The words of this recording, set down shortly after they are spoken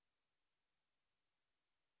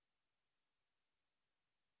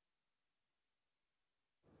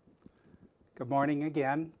Good morning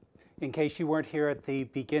again. In case you weren't here at the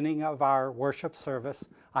beginning of our worship service,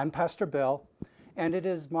 I'm Pastor Bill, and it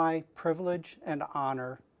is my privilege and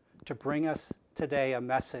honor to bring us today a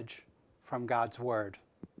message from God's Word.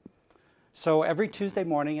 So every Tuesday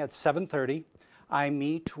morning at 7:30,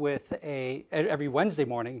 every Wednesday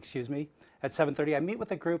morning, at 7:30, I meet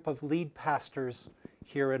with a group of lead pastors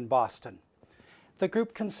here in Boston. The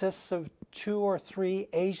group consists of 2 or 3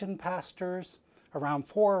 Asian pastors, around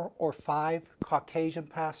 4 or 5 Caucasian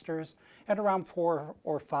pastors, and around 4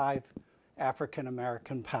 or 5 African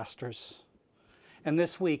American pastors. And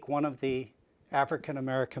this week, one of the African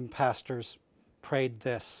American pastors prayed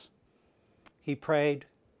this. He prayed,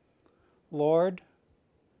 "Lord,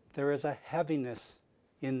 there is a heaviness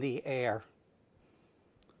in the air.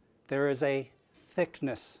 There is a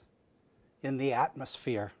thickness in the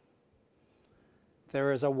atmosphere.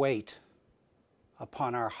 There is a weight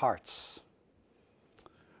upon our hearts."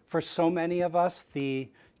 For so many of us, the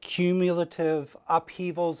cumulative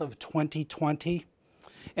upheavals of 2020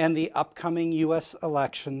 and the upcoming U.S.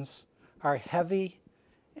 elections are heavy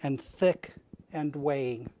and thick and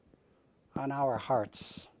weighing on our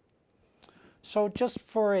hearts. So just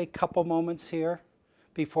for a couple moments here,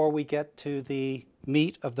 before we get to the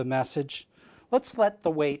meat of the message, let's let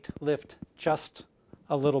the weight lift just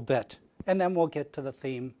a little bit, and then we'll get to the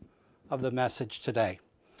theme of the message today.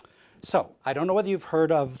 So, I don't know whether you've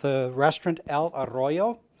heard of the restaurant El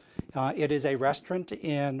Arroyo. It is a restaurant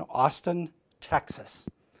in Austin, Texas,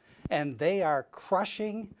 and they are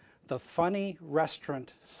crushing the funny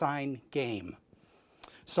restaurant sign game.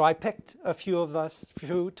 So I picked a few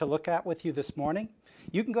to look at with you this morning.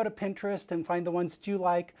 You can go to Pinterest and find the ones that you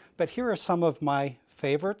like, but here are some of my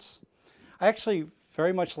favorites. I actually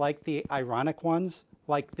very much like the ironic ones,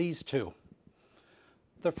 like these two.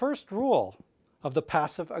 The first rule of the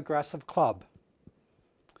passive-aggressive club.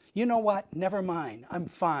 You know what? Never mind. I'm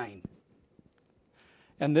fine.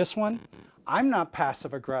 And this one, I'm not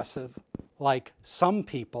passive-aggressive like some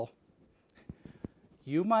people.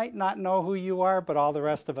 You might not know who you are, but all the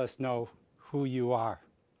rest of us know who you are.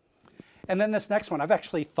 And then this next one, I've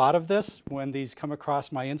actually thought of this when these come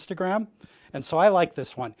across my Instagram, and so I like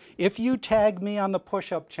this one. If you tag me on the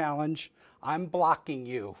push-up challenge, I'm blocking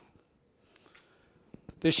you.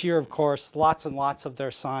 This year, of course, lots and lots of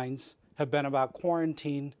their signs have been about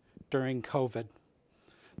quarantine during COVID.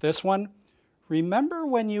 This one, remember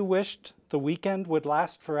when you wished the weekend would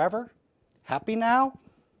last forever? Happy now?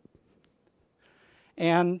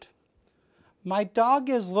 And my dog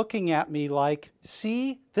is looking at me like,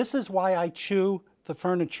 see, this is why I chew the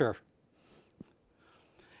furniture.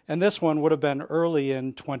 And this one would have been early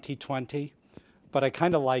in 2020, but I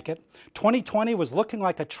kind of like it. 2020 was looking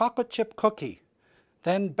like a chocolate chip cookie.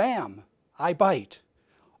 Then bam, I bite.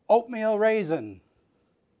 Oatmeal raisin.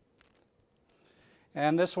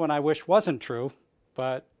 And this one I wish wasn't true,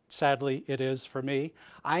 but sadly it is for me.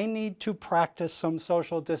 I need to practice some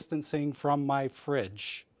social distancing from my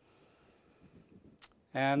fridge.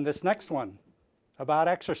 And this next one, about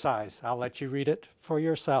exercise. I'll let you read it for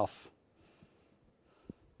yourself.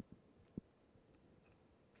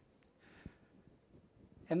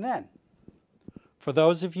 And then, for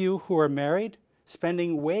those of you who are married,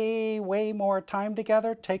 spending way, way more time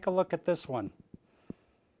together, take a look at this one.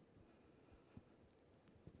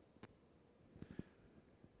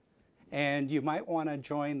 And you might want to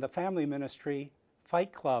join the family ministry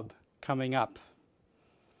Fight Club coming up.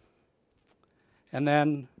 And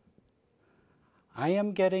then, I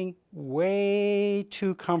am getting way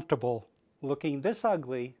too comfortable looking this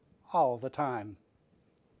ugly all the time.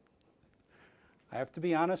 I have to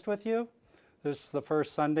be honest with you. This is the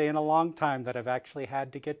first Sunday in a long time that I've actually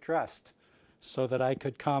had to get dressed so that I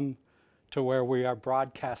could come to where we are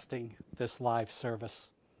broadcasting this live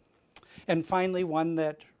service. And finally, one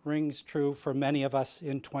that rings true for many of us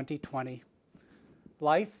in 2020.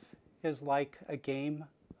 Life is like a game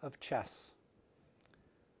of chess.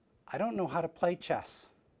 I don't know how to play chess.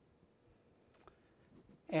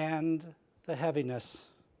 And the heaviness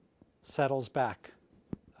settles back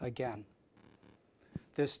again.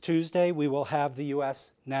 This Tuesday, we will have the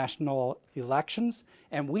U.S. national elections,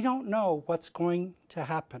 and we don't know what's going to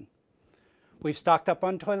happen. We've stocked up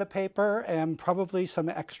on toilet paper and probably some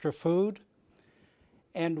extra food,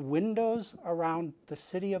 and windows around the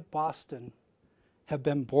city of Boston have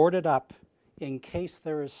been boarded up in case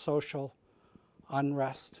there is social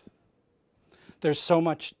unrest. There's so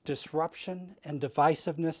much disruption and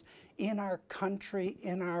divisiveness in our country,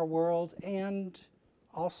 in our world, and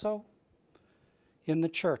also in the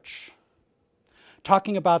church.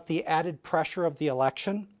 Talking about the added pressure of the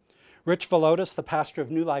election, Rich Velotis, the pastor of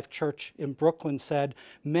New Life Church in Brooklyn, said,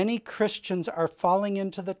 "Many Christians are falling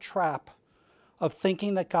into the trap of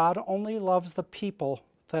thinking that God only loves the people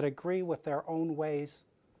that agree with their own ways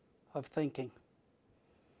of thinking."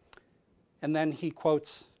 And then he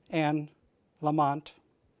quotes Anne Lamott,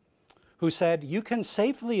 who said, "You can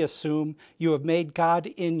safely assume you have made God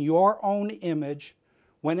in your own image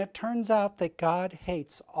when it turns out that God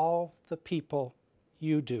hates all the people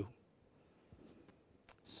you do."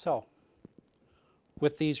 So,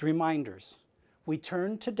 with these reminders, we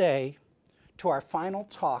turn today to our final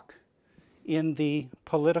talk in the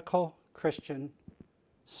Political Christian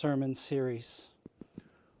Sermon Series.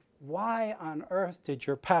 Why on earth did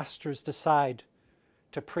your pastors decide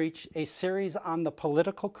to preach a series on the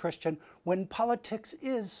political Christian when politics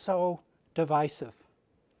is so divisive?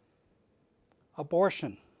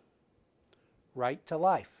 Abortion, right to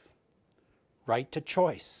life, right to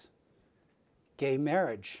choice, gay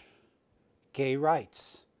marriage, gay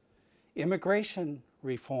rights, immigration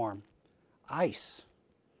reform, ICE,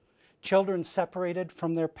 children separated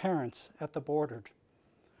from their parents at the border,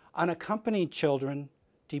 unaccompanied children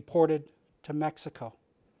deported to Mexico,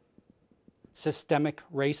 systemic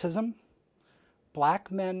racism, black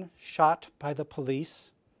men shot by the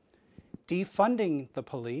police, defunding the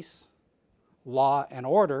police, law and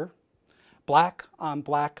order, black on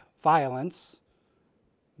black violence,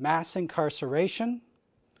 mass incarceration,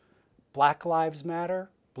 Black Lives Matter,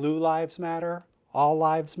 Blue Lives Matter, All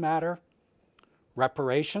Lives Matter,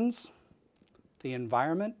 reparations, the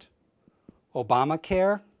environment,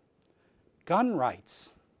 Obamacare, gun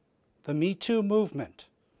rights, the Me Too movement,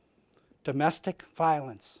 domestic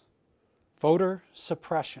violence, voter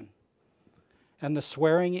suppression, and the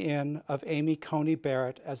swearing in of Amy Coney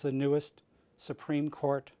Barrett as the newest Supreme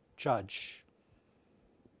Court judge.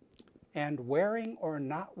 And wearing or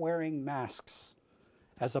not wearing masks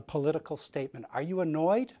as a political statement. Are you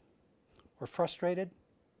annoyed or frustrated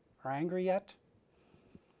or angry yet?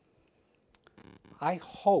 I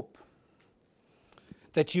hope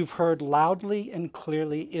that you've heard loudly and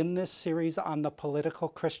clearly in this series on the political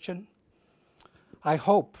Christian. I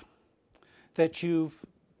hope that you've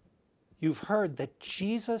heard that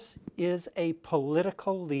Jesus is a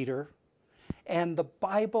political leader and the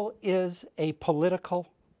Bible is a political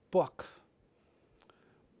book.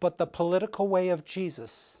 But the political way of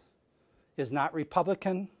Jesus is not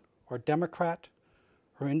Republican or Democrat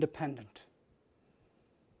or independent.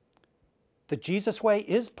 The Jesus way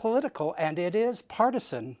is political and it is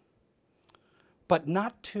partisan, but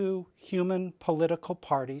not to human political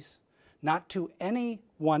parties, not to any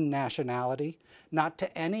one nationality, not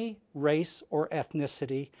to any race or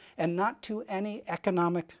ethnicity, and not to any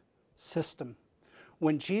economic system.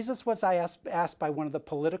 When Jesus was asked by one of the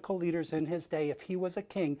political leaders in his day if he was a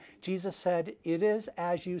king, Jesus said, "It is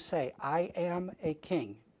as you say, I am a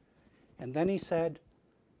king." And then he said,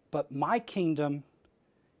 "But my kingdom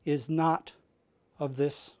is not of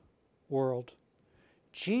this world."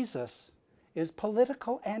 Jesus is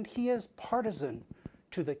political and he is partisan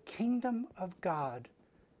to the kingdom of God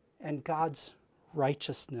and God's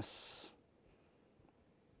righteousness.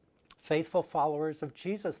 Faithful followers of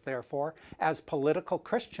Jesus, therefore, as political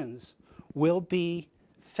Christians, will be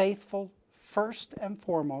faithful first and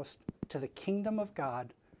foremost to the kingdom of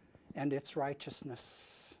God and its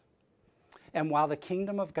righteousness. And while the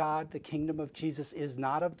kingdom of God, the kingdom of Jesus, is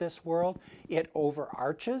not of this world, it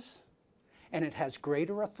overarches and it has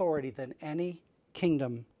greater authority than any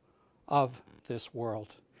kingdom of this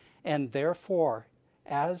world. And therefore,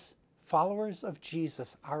 as followers of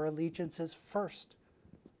Jesus, our allegiance is first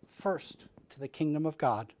to the kingdom of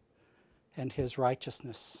God and his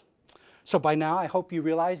righteousness. So by now, I hope you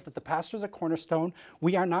realize that the pastors at Cornerstone,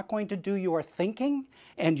 we are not going to do your thinking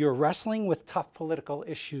and your wrestling with tough political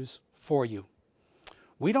issues for you.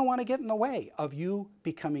 We don't want to get in the way of you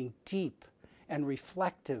becoming deep and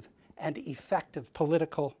reflective and effective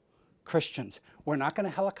political Christians. We're not going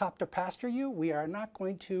to helicopter pastor you. We are not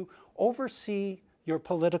going to oversee your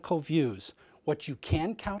political views. What you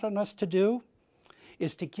can count on us to do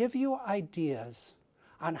is to give you ideas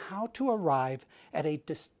on how to arrive at a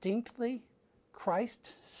distinctly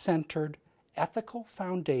Christ-centered ethical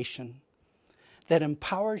foundation that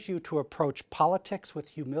empowers you to approach politics with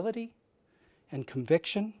humility and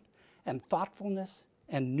conviction and thoughtfulness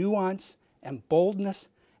and nuance and boldness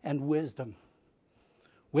and wisdom,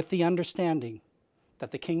 with the understanding that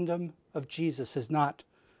the kingdom of Jesus is not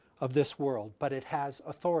of this world, but it has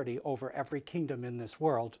authority over every kingdom in this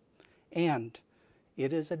world, and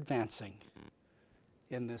it is advancing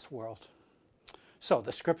in this world. So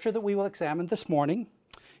the scripture that we will examine this morning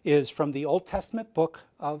is from the Old Testament book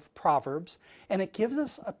of Proverbs, and it gives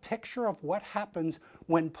us a picture of what happens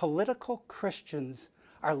when political Christians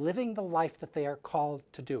are living the life that they are called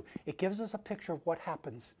to do. It gives us a picture of what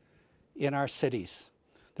happens in our cities.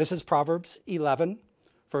 This is Proverbs 11,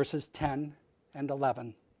 verses 10 and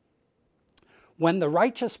 11. When the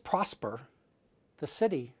righteous prosper, the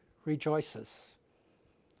city rejoices.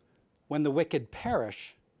 When the wicked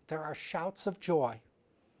perish, there are shouts of joy.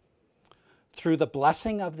 Through the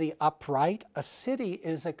blessing of the upright, a city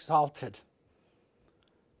is exalted,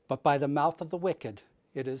 but by the mouth of the wicked,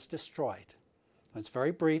 it is destroyed. It's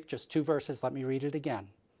very brief, just 2 verses. Let me read it again.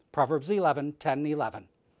 Proverbs 11, 10 and 11.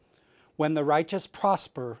 When the righteous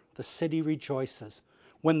prosper, the city rejoices.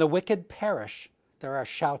 When the wicked perish, there are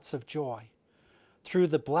shouts of joy. Through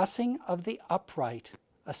the blessing of the upright,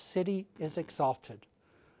 a city is exalted,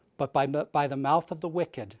 but by the mouth of the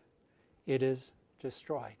wicked, it is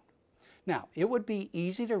destroyed. Now, it would be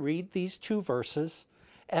easy to read these 2 verses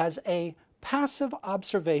as a passive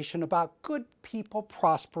observation about good people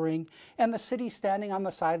prospering and the city standing on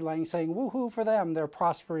the sideline saying, woohoo for them, they're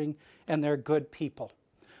prospering and they're good people.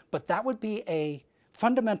 But that would be a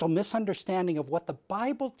fundamental misunderstanding of what the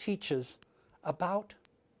Bible teaches about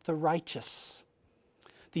the righteous.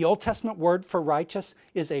 The Old Testament word for righteous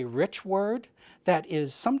is a rich word that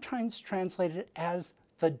is sometimes translated as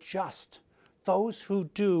the just, those who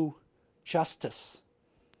do justice.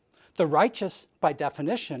 The righteous, by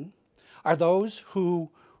definition, are those who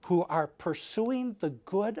are pursuing the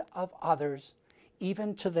good of others,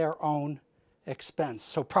 even to their own expense.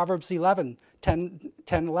 So Proverbs 11, 10,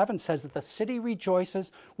 11 says that the city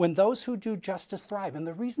rejoices when those who do justice thrive. And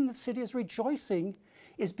the reason the city is rejoicing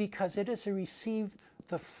is because it has received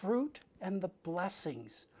the fruit and the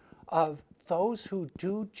blessings of those who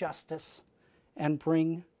do justice and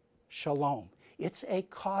bring shalom. It's a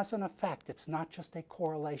cause and effect. It's not just a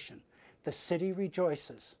correlation. The city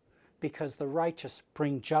rejoices because the righteous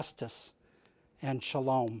bring justice and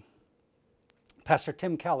shalom. Pastor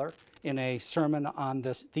Tim Keller, in a sermon on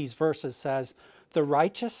these verses, says, "The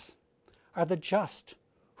righteous are the just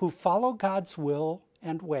who follow God's will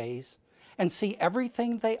and ways and see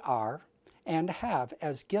everything they are and have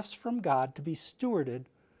as gifts from God to be stewarded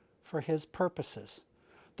for His purposes.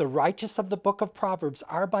 The righteous of the book of Proverbs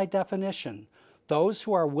are, by definition, those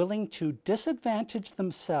who are willing to disadvantage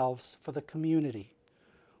themselves for the community,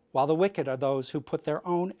 while the wicked are those who put their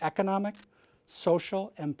own economic,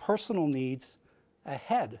 social, and personal needs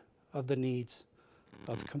ahead of the needs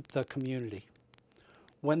of the community."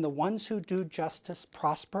 When the ones who do justice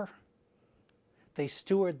prosper, they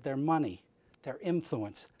steward their money, their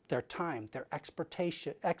influence, their time, their expertise,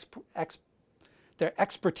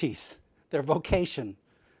 their vocation,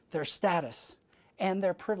 their status, and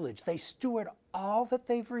their privilege. They steward all that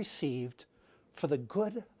they've received for the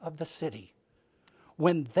good of the city.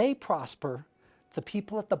 When they prosper, the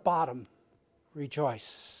people at the bottom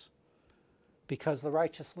rejoice because the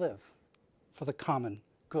righteous live for the common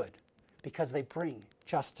good, because they bring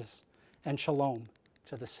justice and shalom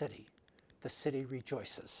to the city. The city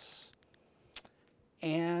rejoices.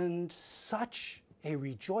 And such a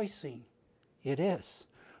rejoicing it is.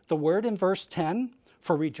 The word in verse 10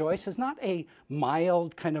 for rejoice is not a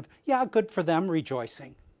mild kind of, yeah, good for them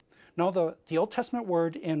rejoicing. No, the Old Testament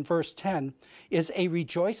word in verse 10 is a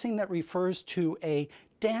rejoicing that refers to a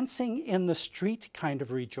dancing in the street kind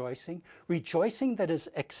of rejoicing, rejoicing that is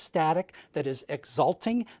ecstatic, that is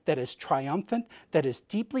exulting, that is triumphant, that is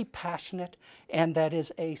deeply passionate, and that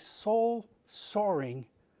is a soul-soaring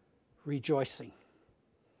rejoicing.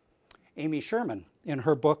 Amy Sherman, in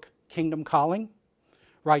her book, Kingdom Calling,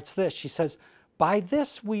 writes this. She says, "By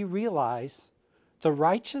this we realize the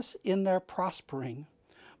righteous in their prospering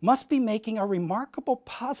must be making a remarkable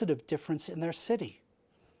positive difference in their city.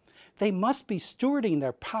 They must be stewarding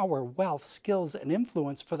their power, wealth, skills, and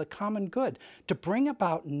influence for the common good to bring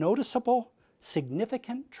about noticeable,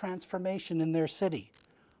 significant transformation in their city.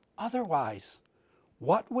 Otherwise,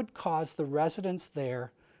 what would cause the residents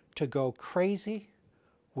there to go crazy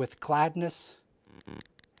with gladness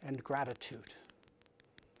and gratitude?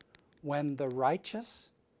 When the righteous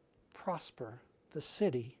prosper, the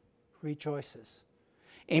city rejoices."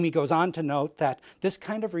 Amy goes on to note that this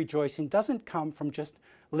kind of rejoicing doesn't come from just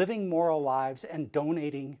living moral lives and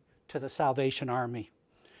donating to the Salvation Army.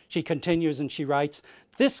 She continues and she writes,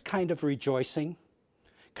 "This kind of rejoicing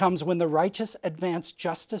comes when the righteous advance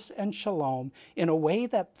justice and shalom in a way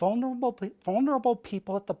that vulnerable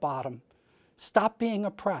people at the bottom stop being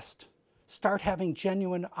oppressed, start having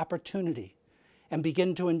genuine opportunity, and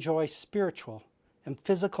begin to enjoy spiritual and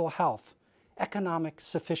physical health, economic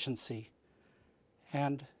sufficiency,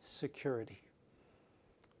 and security."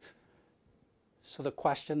 So the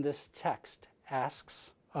question this text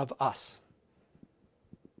asks of us: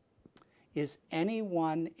 is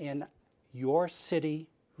anyone in your city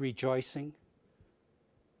rejoicing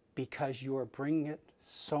because you are bringing it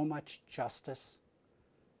so much justice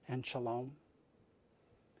and shalom?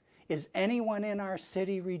 Is anyone in our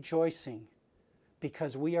city rejoicing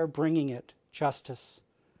because we are bringing it justice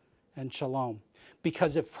and shalom?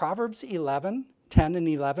 Because if Proverbs 10 and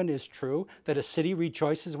 11 is true, that a city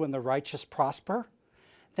rejoices when the righteous prosper,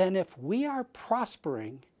 then if we are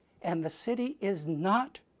prospering and the city is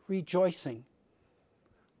not rejoicing,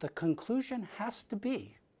 the conclusion has to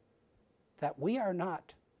be that we are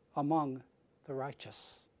not among the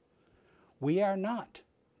righteous. We are not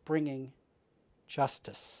bringing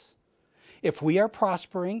justice. If we are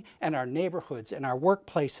prospering and our neighborhoods and our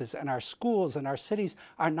workplaces and our schools and our cities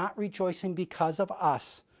are not rejoicing because of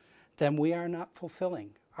us, then we are not fulfilling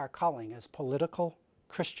our calling as political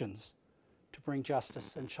Christians to bring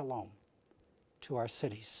justice and shalom to our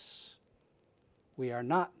cities. We are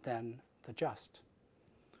not then the just.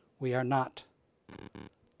 We are not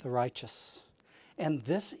the righteous. And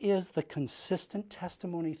this is the consistent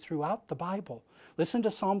testimony throughout the Bible. Listen to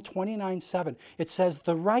Psalm 29:7. It says,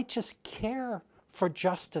 "The righteous care for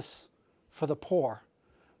justice for the poor,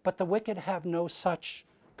 but the wicked have no such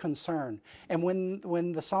concern." And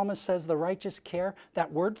when the psalmist says the righteous care,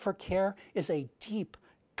 that word for care is a deep,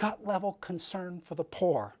 gut-level concern for the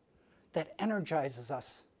poor that energizes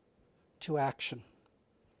us to action.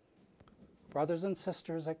 Brothers and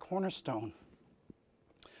sisters at Cornerstone,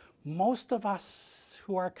 most of us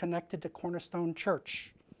who are connected to Cornerstone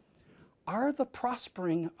Church are the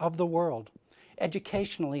prospering of the world,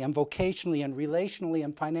 educationally and vocationally and relationally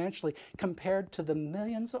and financially, compared to the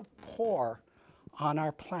millions of poor on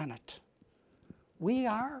our planet. We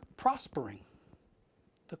are prospering.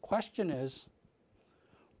 The question is,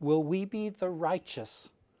 will we be the righteous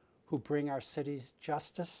who bring our cities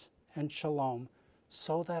justice and shalom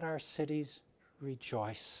so that our cities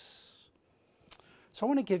rejoice? So I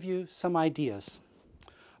want to give you some ideas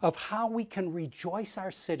of how we can rejoice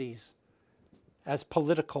our cities as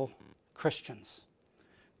political Christians.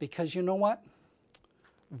 Because you know what?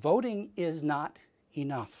 Voting is not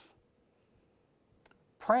enough.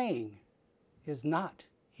 Praying is not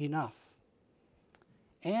enough.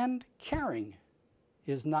 And caring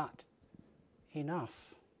is not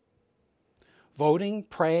enough. Voting,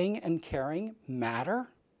 praying, and caring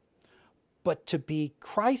matter, but to be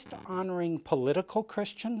Christ-honoring political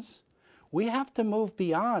Christians, we have to move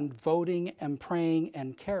beyond voting and praying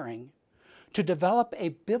and caring to develop a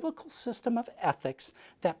biblical system of ethics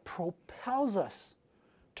that propels us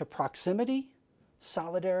to proximity,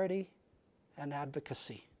 solidarity, and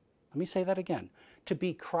advocacy. Let me say that again. To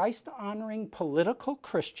be Christ-honoring political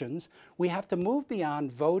Christians, we have to move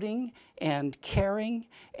beyond voting and caring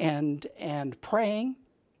and praying,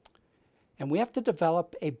 and we have to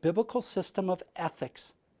develop a biblical system of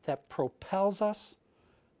ethics that propels us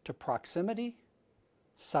to proximity,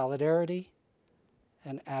 solidarity,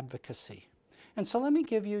 and advocacy. And so let me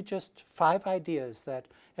give you just 5 ideas that,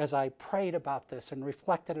 as I prayed about this and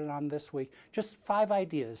reflected on this week, just 5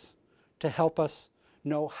 ideas to help us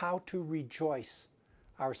know how to rejoice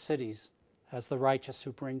our cities as the righteous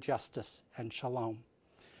who bring justice and shalom.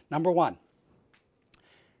 Number 1,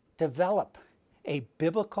 develop a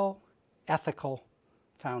biblical ethical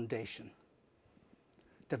foundation.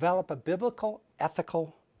 Develop a biblical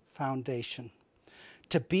ethical foundation.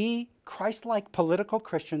 To be Christ-like political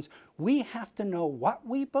Christians, we have to know what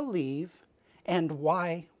we believe and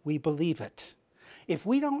why we believe it. If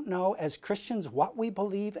we don't know as Christians what we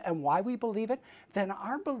believe and why we believe it, then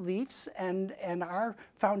our beliefs and our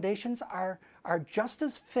foundations are just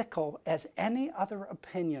as fickle as any other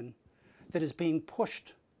opinion that is being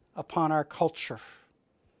pushed upon our culture.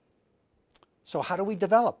 So how do we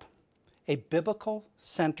develop a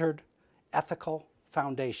biblical-centered ethical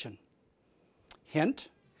foundation? Hint,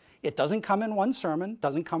 it doesn't come in one sermon,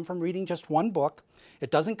 doesn't come from reading just one book,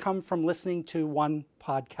 it doesn't come from listening to one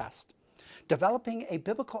podcast. Developing a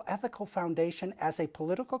biblical ethical foundation as a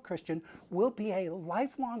political Christian will be a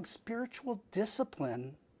lifelong spiritual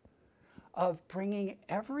discipline of bringing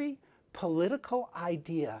every political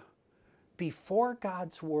idea before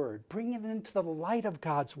God's Word, bringing it into the light of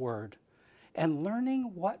God's Word, and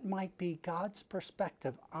learning what might be God's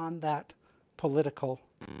perspective on that political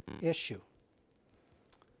issue.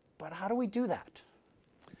 But how do we do that?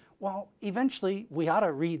 Well, eventually we ought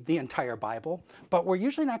to read the entire Bible, but we're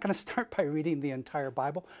usually not going to start by reading the entire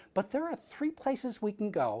Bible. But there are 3 places we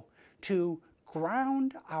can go to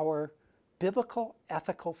ground our biblical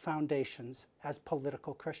ethical foundations as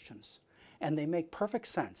political Christians. And they make perfect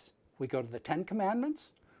sense We go to the Ten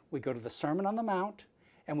Commandments, we go to the Sermon on the Mount,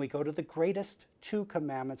 and we go to the greatest two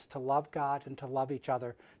commandments, to love God and to love each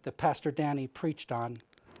other, that Pastor Danny preached on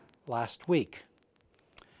last week.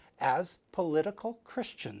 As political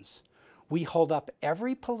Christians, we hold up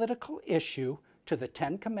every political issue to the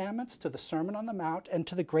Ten Commandments, to the Sermon on the Mount, and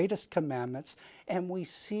to the greatest commandments, and we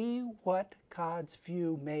see what God's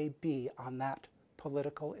view may be on that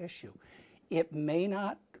political issue. It may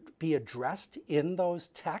not be addressed in those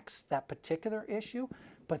texts, that particular issue,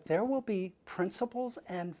 but there will be principles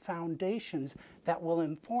and foundations that will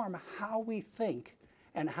inform how we think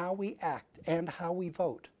and how we act and how we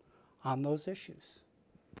vote on those issues.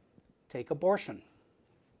 Take abortion.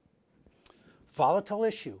 Volatile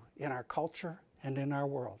issue in our culture and in our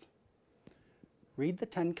world. Read the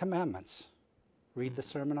Ten Commandments. Read the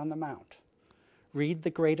Sermon on the Mount. Read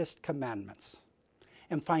the greatest commandments.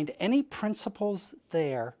 And find any principles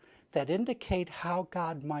there that indicate how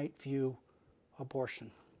God might view abortion.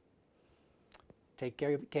 Take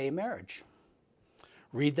gay marriage.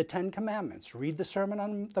 Read the Ten Commandments. Read the Sermon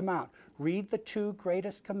on the Mount. Read the two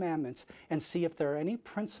greatest commandments and see if there are any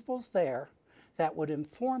principles there that would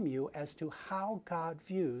inform you as to how God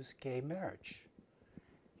views gay marriage.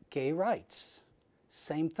 Gay rights,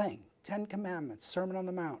 same thing. Ten Commandments, Sermon on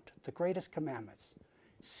the Mount, the greatest commandments.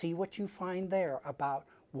 See what you find there about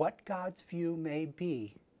what God's view may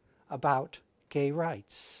be about gay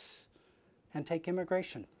rights. And take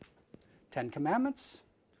immigration. Ten Commandments,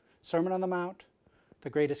 Sermon on the Mount, the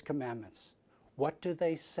greatest commandments. What do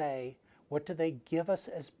they say? What do they give us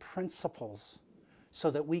as principles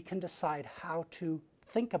so that we can decide how to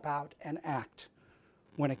think about and act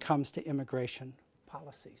when it comes to immigration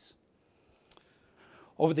policies?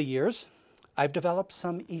 Over the years, I've developed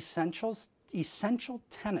some essential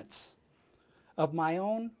tenets of my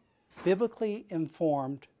own biblically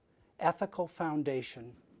informed ethical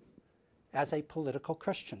foundation as a political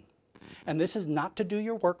Christian. And this is not to do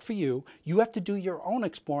your work for you. You have to do your own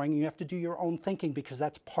exploring. You have to do your own thinking, because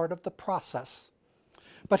that's part of the process.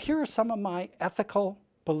 But here are some of my ethical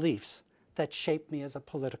beliefs that shape me as a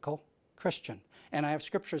political Christian. And I have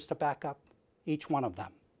scriptures to back up each one of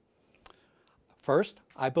them. First,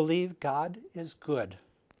 I believe God is good.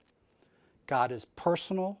 God is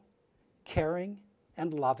personal, caring,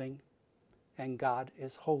 and loving, and God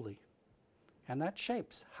is holy. And that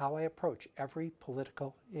shapes how I approach every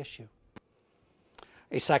political issue.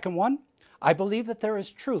 A second one, I believe that there is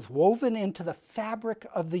truth woven into the fabric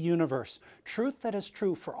of the universe, truth that is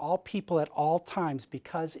true for all people at all times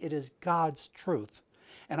because it is God's truth.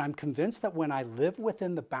 And I'm convinced that when I live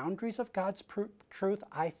within the boundaries of God's truth,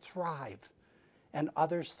 I thrive, and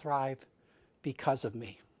others thrive because of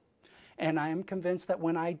me. And I am convinced that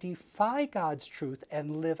when I defy God's truth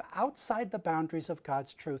and live outside the boundaries of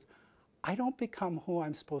God's truth, I don't become who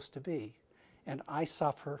I'm supposed to be, and I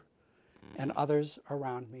suffer, and others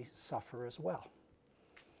around me suffer as well.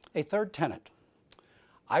 A third tenet,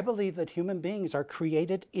 I believe that human beings are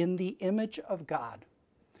created in the image of God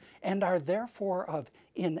and are therefore of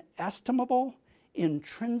inestimable,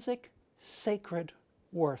 intrinsic, sacred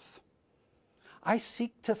worth. I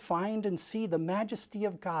seek to find and see the majesty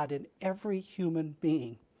of God in every human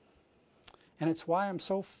being. And it's why I'm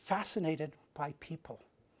so fascinated by people.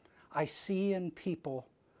 I see in people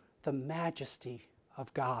the majesty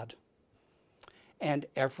of God. And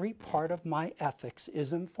every part of my ethics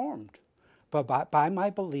is informed by my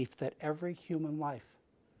belief that every human life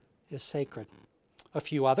is sacred. A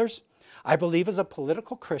few others. I believe as a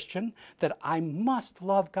political Christian that I must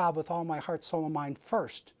love God with all my heart, soul, and mind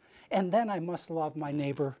first. And then I must love my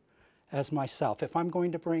neighbor as myself. If I'm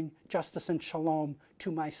going to bring justice and shalom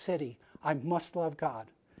to my city, I must love God,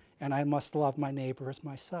 and I must love my neighbor as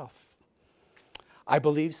myself. I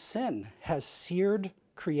believe sin has seared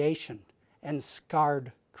creation and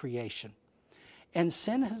scarred creation. And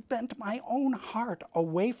sin has bent my own heart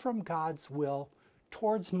away from God's will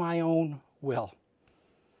towards my own will.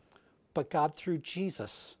 But God, through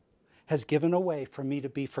Jesus, has given a way for me to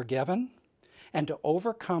be forgiven and to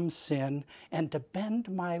overcome sin and to bend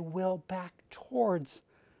my will back towards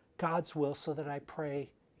God's will so that I pray,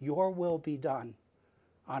 your will be done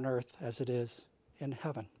on earth as it is in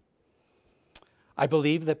heaven. I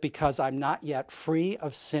believe that because I'm not yet free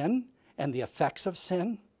of sin and the effects of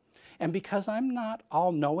sin, and because I'm not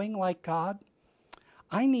all-knowing like God,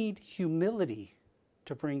 I need humility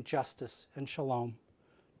to bring justice and shalom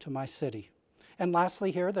to my city. And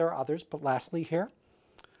lastly here, there are others, but lastly here,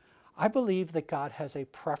 I believe that God has a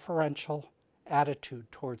preferential attitude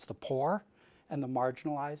towards the poor and the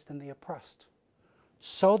marginalized and the oppressed,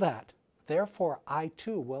 so that, therefore, I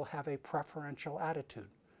too will have a preferential attitude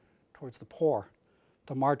towards the poor,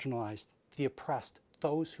 the marginalized, the oppressed,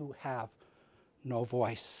 those who have no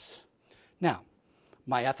voice. Now,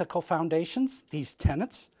 my ethical foundations, these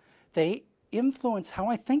tenets, they influence how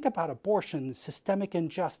I think about abortion, systemic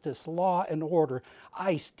injustice, law and order,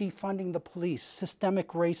 ICE, defunding the police, systemic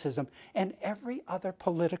racism, and every other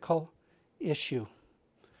political issue.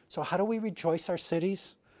 So how do we rejoice our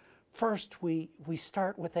cities? First, we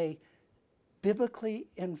start with a biblically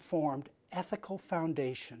informed ethical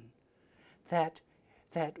foundation that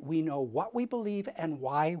we know what we believe and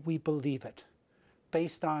why we believe it,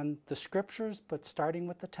 based on the scriptures, but starting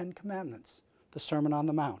with the Ten Commandments, the Sermon on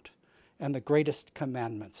the Mount, and the greatest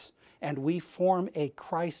commandments. And we form a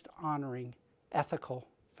Christ-honoring ethical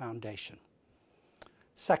foundation.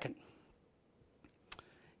 Second,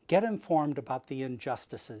 get informed about the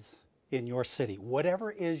injustices in your city.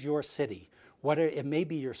 Whatever is your city, it may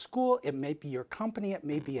be your school, it may be your company, it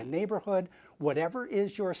may be a neighborhood, whatever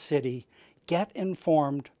is your city, get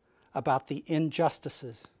informed about the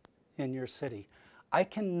injustices in your city. I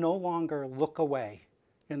can no longer look away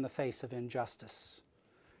in the face of injustice.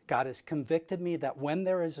 God has convicted me that when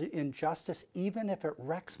there is injustice, even if it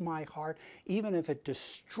wrecks my heart, even if it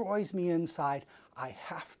destroys me inside, I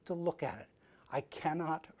have to look at it. I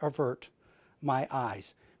cannot avert my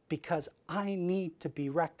eyes because I need to be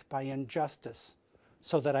wrecked by injustice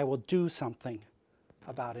so that I will do something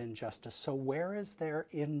about injustice. So where is there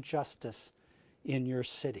injustice in your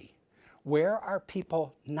city? Where are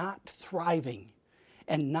people not thriving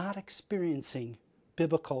and not experiencing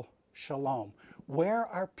biblical shalom? Where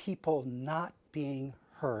are people not being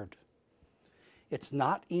heard? It's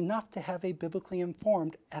not enough to have a biblically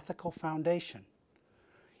informed ethical foundation.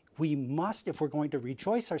 We must, if we're going to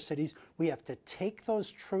rejoice our cities, we have to take those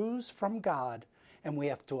truths from God and we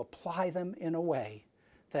have to apply them in a way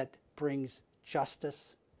that brings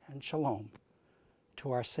justice and shalom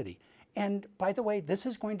to our city. And by the way, this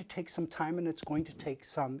is going to take some time and it's going to take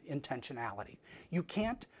some intentionality. You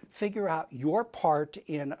can't figure out your part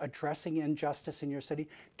in addressing injustice in your city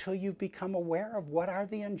till you become aware of what are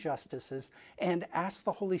the injustices and ask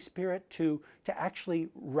the Holy Spirit to actually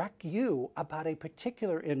wreck you about a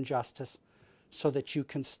particular injustice so that you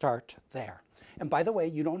can start there. And by the way,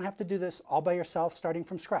 you don't have to do this all by yourself starting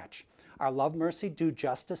from scratch. Our Love, Mercy, Do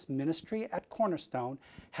Justice ministry at Cornerstone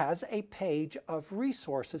has a page of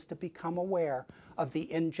resources to become aware of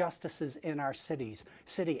the injustices in our city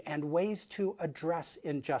and ways to address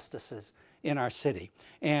injustices in our city.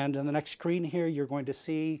 And on the next screen here, you're going to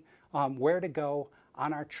see where to go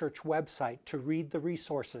on our church website to read the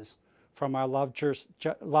resources from our Love,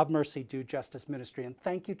 Mercy, Do Justice ministry. And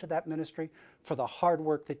thank you to that ministry for the hard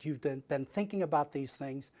work that you've been thinking about these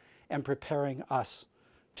things and preparing us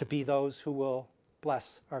to be those who will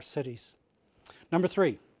bless our cities. Number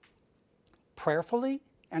 3, prayerfully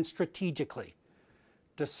and strategically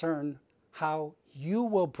discern how you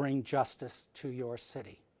will bring justice to your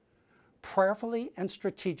city. Prayerfully and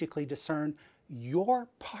strategically discern your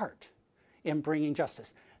part in bringing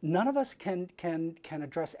justice. None of us can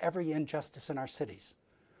address every injustice in our cities,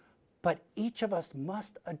 but each of us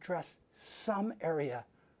must address some area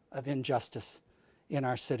of injustice in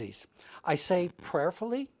our cities. I say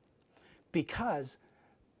prayerfully because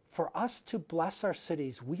for us to bless our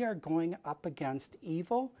cities, we are going up against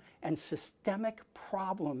evil and systemic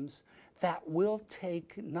problems that will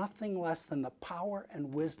take nothing less than the power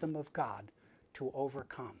and wisdom of God to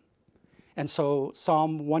overcome. And so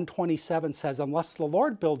Psalm 127 says, unless the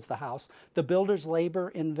Lord builds the house, the builders labor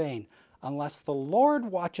in vain. Unless the Lord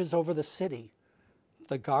watches over the city,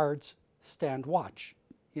 the guards stand watch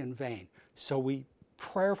in vain. So we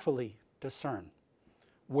prayerfully discern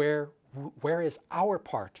where is our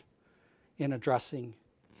part in addressing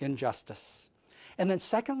injustice. And then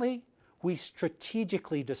secondly, we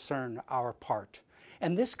strategically discern our part.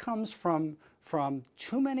 And this comes from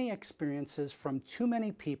too many experiences, from too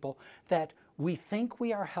many people that we think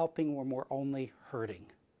we are helping when we're only hurting.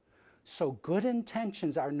 So good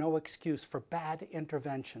intentions are no excuse for bad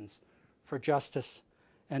interventions for justice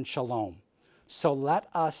and shalom. So let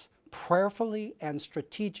us prayerfully and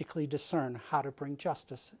strategically discern how to bring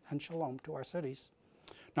justice and shalom to our cities.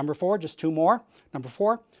 Number 4, just 2 more. Number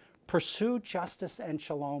 4, pursue justice and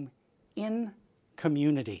shalom in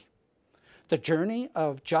community. The journey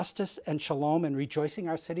of justice and shalom and rejoicing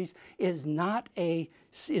our cities it's not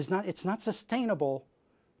sustainable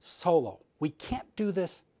solo. We can't do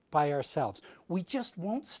this by ourselves. We just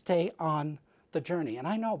won't stay on the journey. And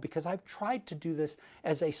I know because I've tried to do this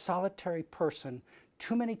as a solitary person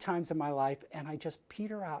too many times in my life, and I just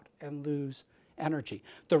peter out and lose energy.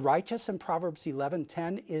 The righteous in Proverbs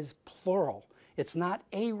 11:10 is plural. It's not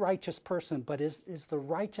a righteous person, but is the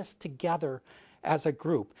righteous together as a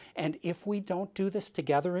group. And if we don't do this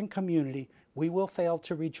together in community, we will fail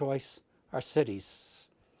to rejoice our cities.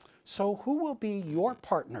 So who will be your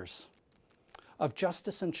partners of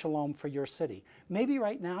justice and shalom for your city? Maybe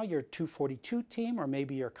right now your 242 team, or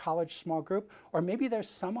maybe your college small group, or maybe there's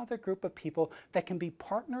some other group of people that can be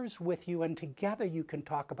partners with you, and together you can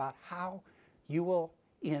talk about how you will,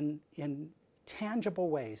 in tangible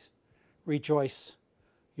ways, rejoice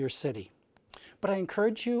your city. But I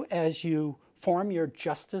encourage you, as you form your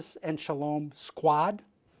justice and shalom squad,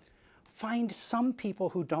 find some people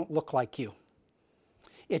who don't look like you.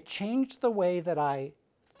 It changed the way that I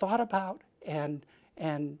thought about and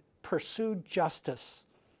pursued justice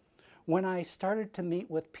when I started to meet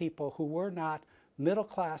with people who were not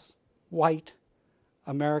middle-class, white,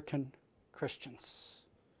 American Christians.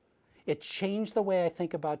 It changed the way I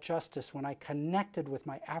think about justice when I connected with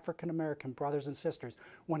my African-American brothers and sisters,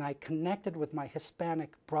 when I connected with my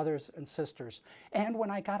Hispanic brothers and sisters, and when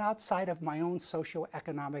I got outside of my own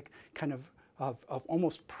socioeconomic kind of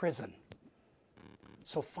almost prison.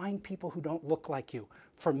 So find people who don't look like you.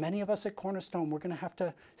 For many of us at Cornerstone, we're going to have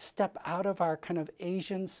to step out of our kind of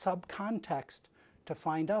Asian subcontext to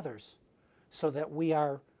find others, so that we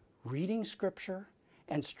are reading Scripture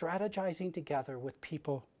and strategizing together with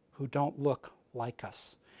people who don't look like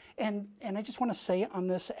us. And I just want to say on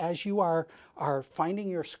this, as you are finding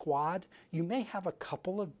your squad, you may have a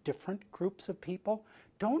couple of different groups of people.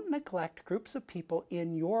 Don't neglect groups of people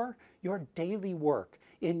in your daily work,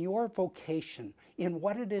 in your vocation, in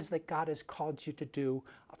what it is that God has called you to do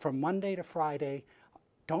from Monday to Friday.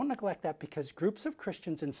 Don't neglect that, because groups of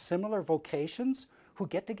Christians in similar vocations who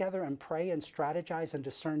get together and pray and strategize and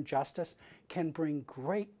discern justice can bring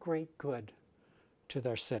great, great good to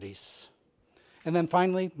their cities. And then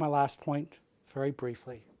finally, my last point, very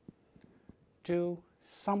briefly, do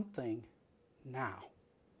something now.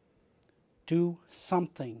 Do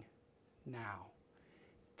something now.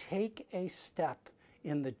 Take a step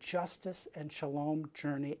in the justice and shalom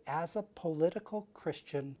journey as a political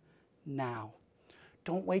Christian now.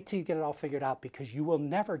 Don't wait till you get it all figured out, because you will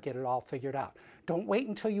never get it all figured out. Don't wait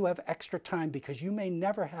until you have extra time, because you may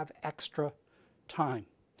never have extra time.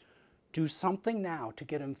 Do something now to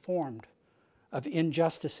get informed of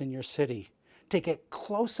injustice in your city, to get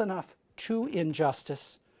close enough to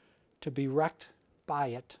injustice to be wrecked by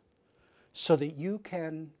it, so that you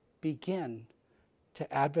can begin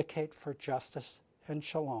to advocate for justice and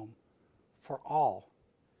shalom for all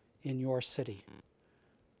in your city.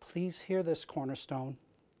 Please hear this, Cornerstone.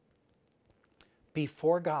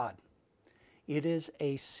 Before God, it is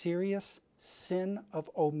a serious sin of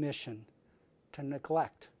omission to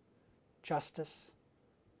neglect justice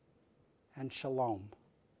and shalom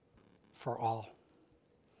for all.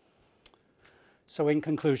 So in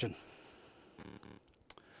conclusion,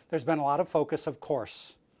 there's been a lot of focus, of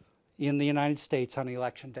course, in the United States on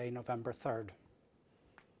Election Day, November 3rd.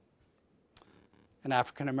 An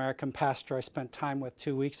African-American pastor I spent time with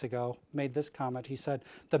 2 weeks ago made this comment. He said,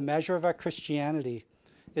 "The measure of our Christianity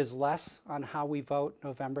is less on how we vote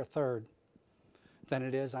November 3rd than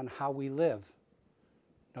it is on how we live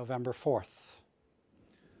November 4th.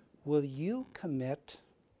 Will you commit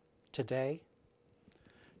today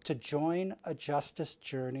to join a justice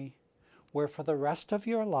journey where for the rest of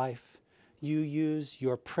your life you use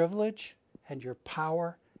your privilege and your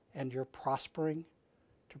power and your prospering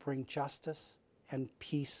to bring justice and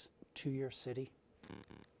peace to your city?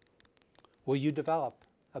 Will you develop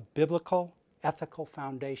a biblical, ethical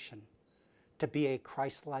foundation to be a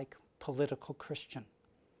Christ-like political Christian?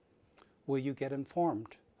 Will you get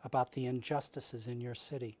informed about the injustices in your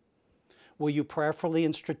city? Will you prayerfully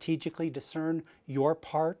and strategically discern your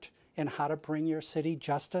part in how to bring your city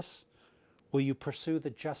justice? Will you pursue the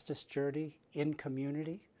justice journey in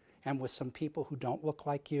community and with some people who don't look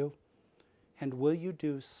like you? And will you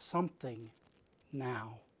do something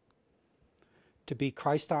now to be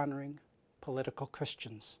Christ-honoring political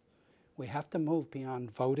Christians? We have to move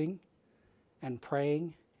beyond voting and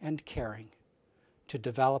praying and caring to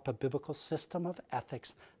develop a biblical system of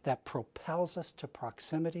ethics that propels us to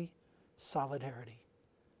proximity, solidarity,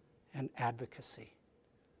 and advocacy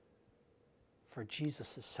for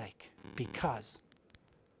Jesus' sake. Because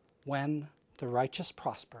when the righteous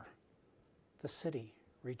prosper, the city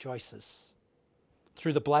rejoices.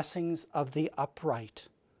 Through the blessings of the upright,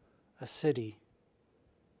 a city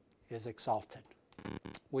is exalted.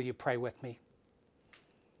 Will you pray with me?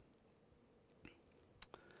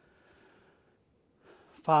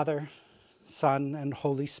 Father, Son, and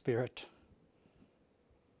Holy Spirit,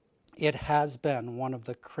 it has been one of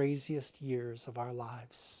the craziest years of our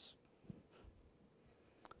lives.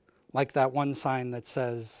 Like that one sign that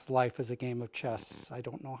says, life is a game of chess. I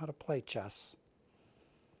don't know how to play chess.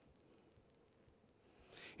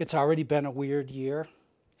 It's already been a weird year,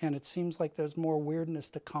 and it seems like there's more weirdness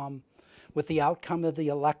to come with the outcome of the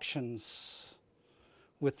elections,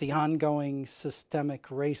 with the ongoing systemic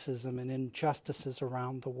racism and injustices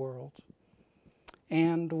around the world,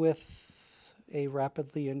 and with a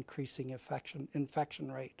rapidly increasing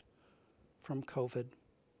infection rate from COVID.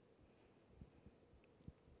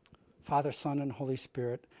 Father, Son, and Holy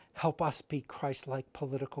Spirit, help us be Christ-like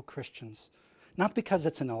political Christians, not because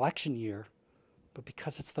it's an election year, but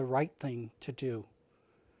because it's the right thing to do,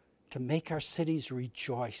 to make our cities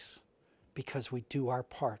rejoice because we do our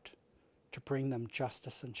part to bring them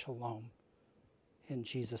justice and shalom in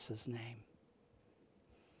Jesus' name.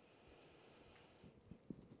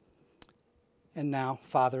 And now,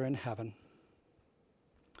 Father in heaven,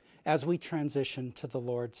 as we transition to the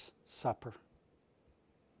Lord's Supper,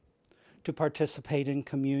 to participate in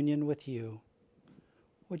communion with you,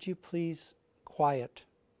 would you please quiet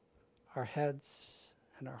our heads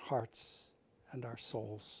and our hearts and our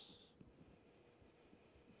souls?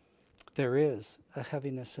 There is a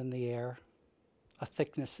heaviness in the air, a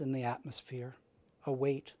thickness in the atmosphere, a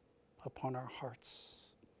weight upon our hearts.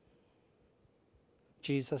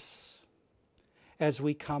 Jesus, as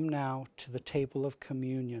we come now to the table of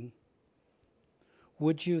communion,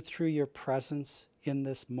 would you, through your presence in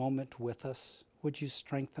this moment with us, would you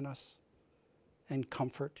strengthen us and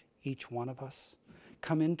comfort each one of us?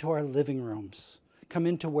 Come into our living rooms. Come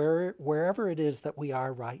into wherever it is that we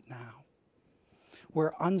are right now.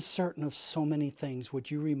 We're uncertain of so many things. Would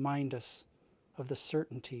you remind us of the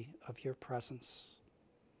certainty of your presence?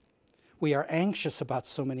 We are anxious about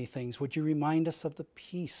so many things. Would you remind us of the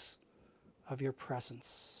peace of your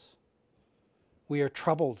presence? We are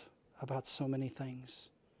troubled about so many things.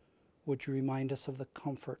 Would you remind us of the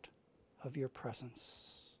comfort of your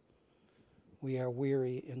presence? We are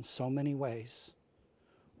weary in so many ways.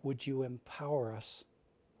 Would you empower us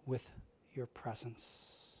with your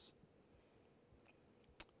presence?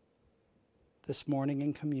 This morning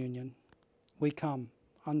in communion, we come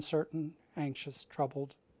uncertain, anxious,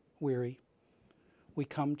 troubled, weary. We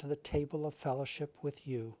come to the table of fellowship with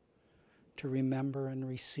you to remember and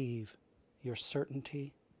receive your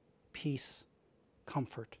certainty, peace,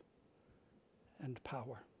 comfort, and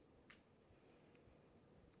power.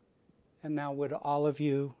 And now would all of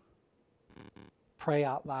you pray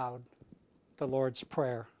out loud the Lord's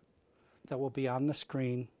Prayer that will be on the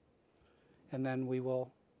screen, and then we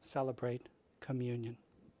will celebrate communion.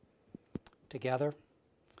 Together,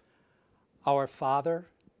 our Father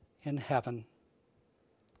in heaven,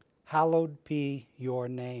 hallowed be your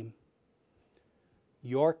name.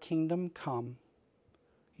 Your kingdom come,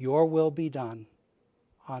 your will be done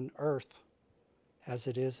on earth as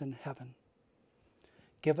it is in heaven.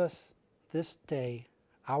 Give us this day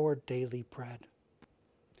our daily bread,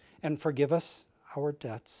 and forgive us our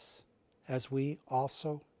debts as we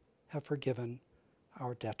also have forgiven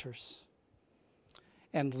our debtors.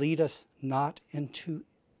 And lead us not into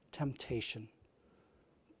temptation,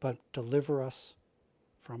 but deliver us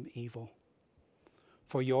from evil.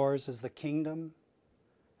 For yours is the kingdom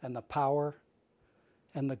and the power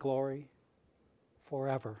and the glory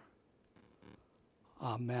forever.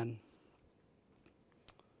 Amen.